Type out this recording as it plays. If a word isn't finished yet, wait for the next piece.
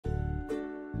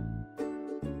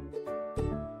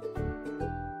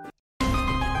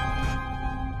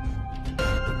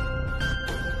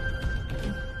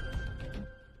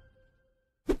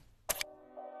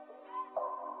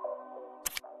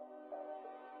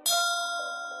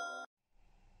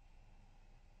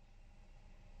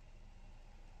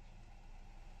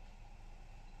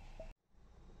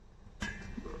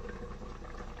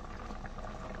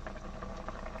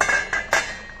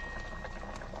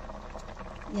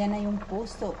Yan na yung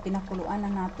puso. Pinakuluan na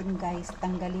natin guys.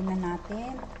 Tanggalin na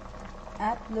natin.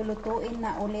 At lulutuin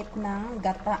na ulit ng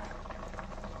gata.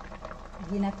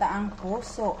 Ginataang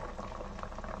puso.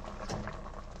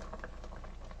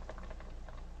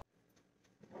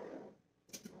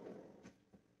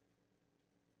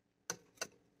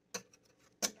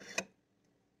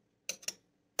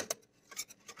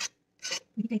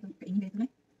 Pwede kayo kainin dito,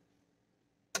 guys.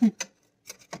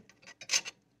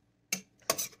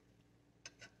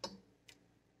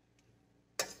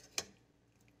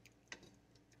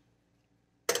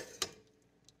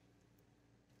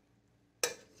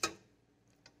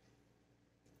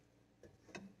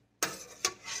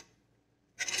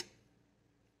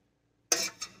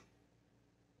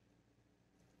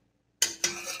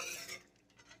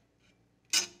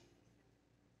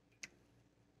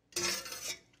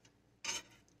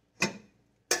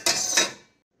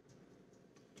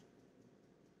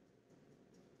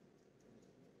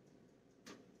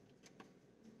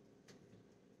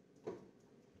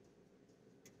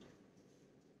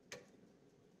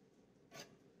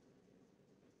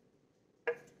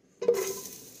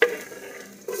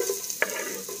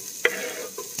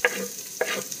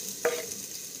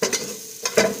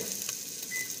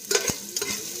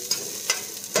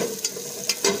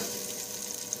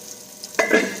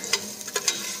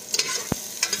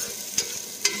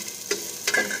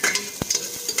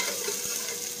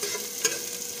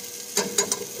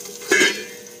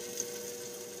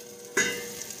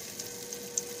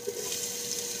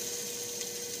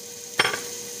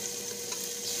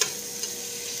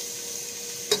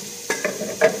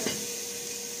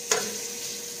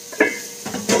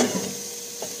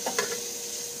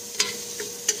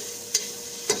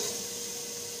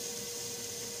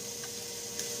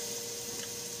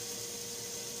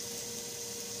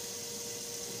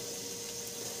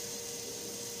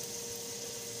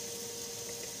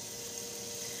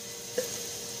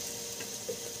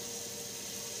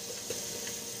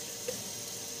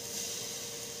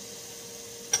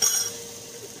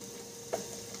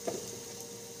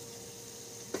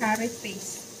 Curry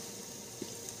paste.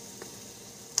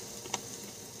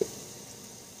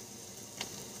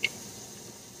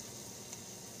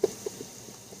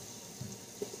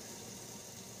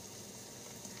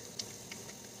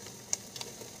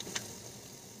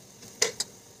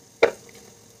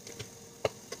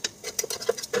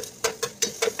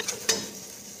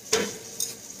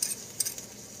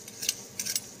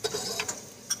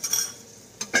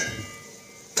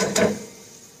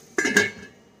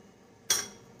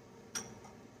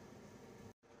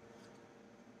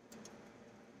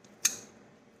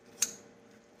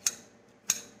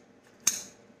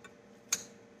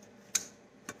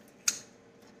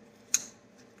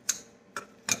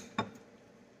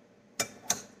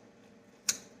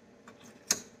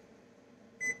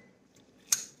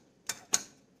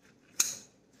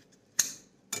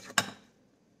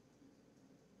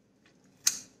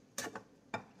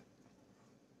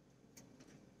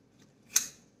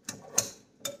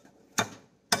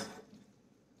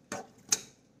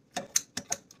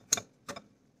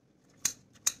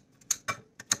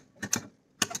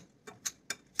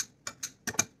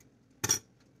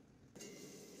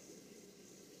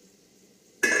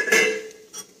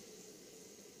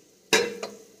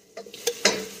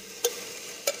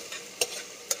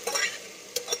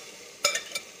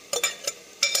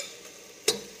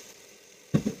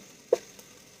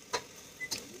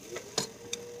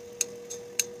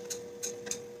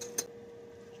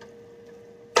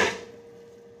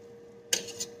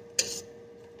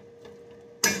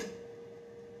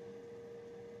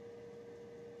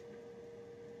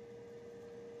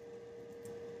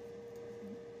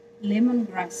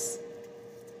 Lemongrass.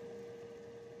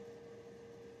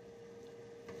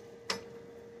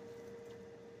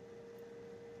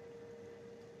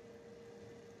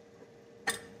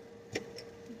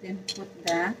 Then put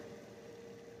the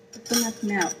coconut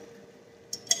milk.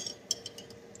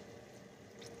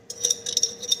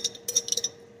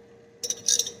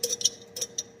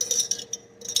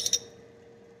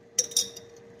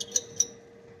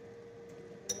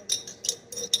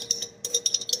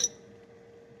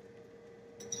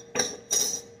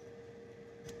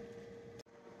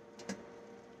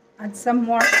 Add some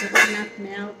more coconut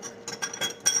milk.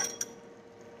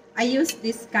 I use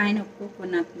this kind of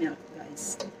coconut milk,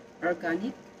 guys.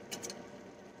 Organic.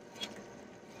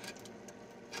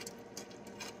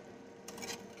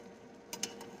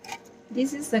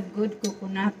 This is a good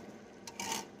coconut.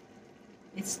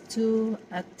 It's too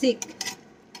thick.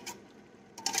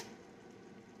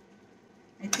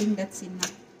 I think that's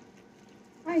enough.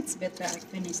 Why it's better I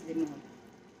finish them all.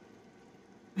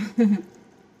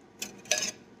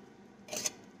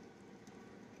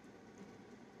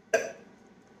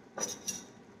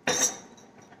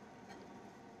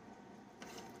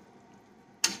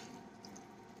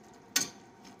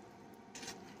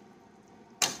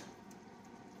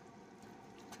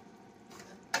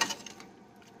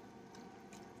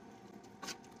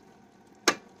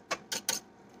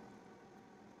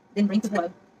 then bring to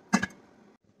boil.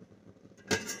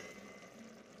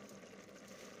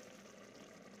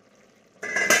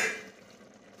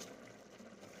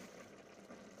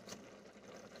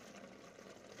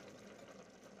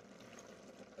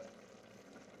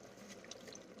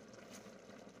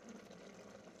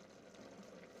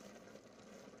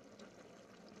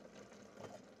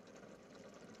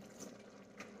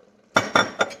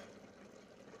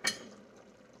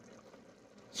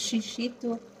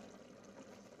 Shishito,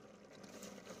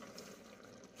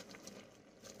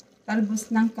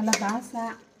 talbos ng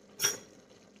kalabasa,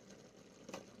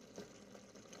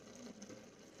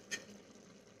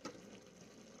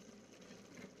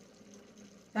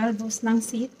 talbos ng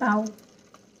sitaw,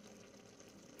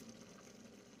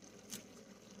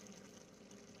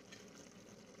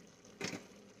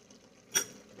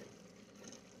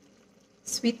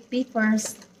 sweet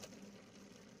peppers,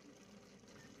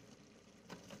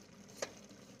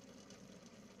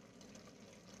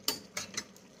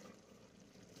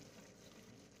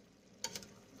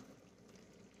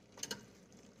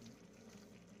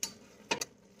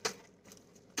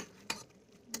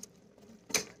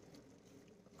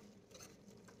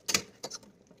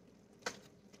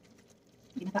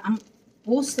 ginataang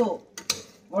puso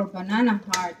or banana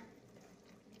heart.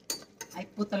 I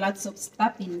put a lot of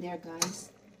stuff in there, guys.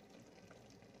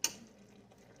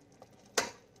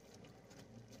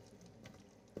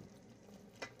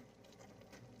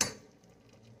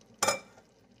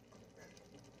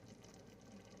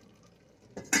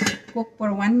 Cook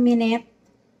for 1 minute.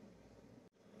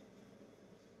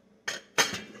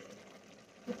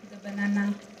 Put the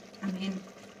banana,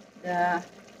 the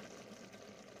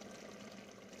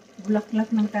bulaklak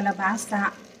ng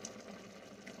kalabasa.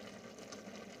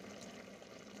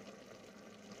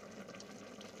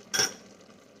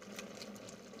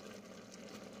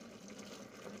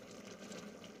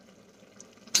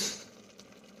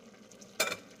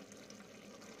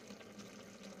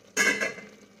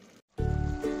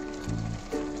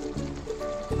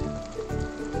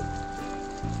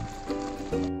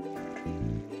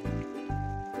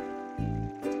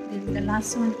 Then the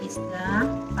last one is the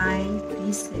Thai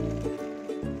basil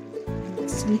and the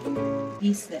sweet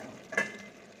basil.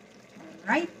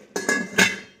 Alright.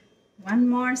 1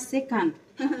 more second.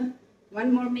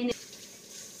 1 more minute.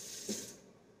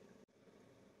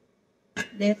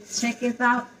 Let's check it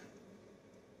out.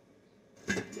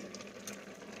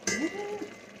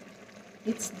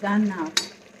 It's done now.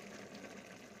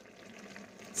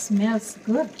 It smells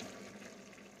good.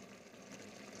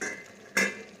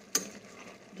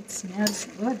 It smells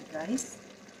good, guys.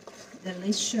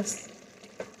 Delicious.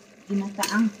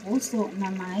 Ginataang puso na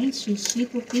may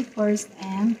shishito peppers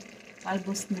and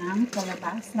talbos ng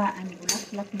kalabasa and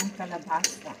bulaklak ng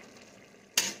kalabasa.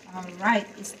 Alright,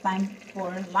 it's time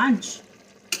for lunch.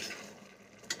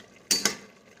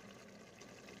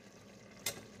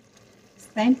 It's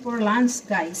time for lunch,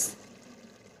 guys.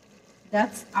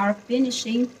 That's our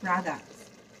finishing product.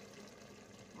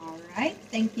 Alright,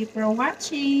 thank you for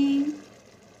watching.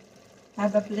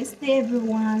 Have a blessed day,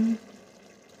 everyone.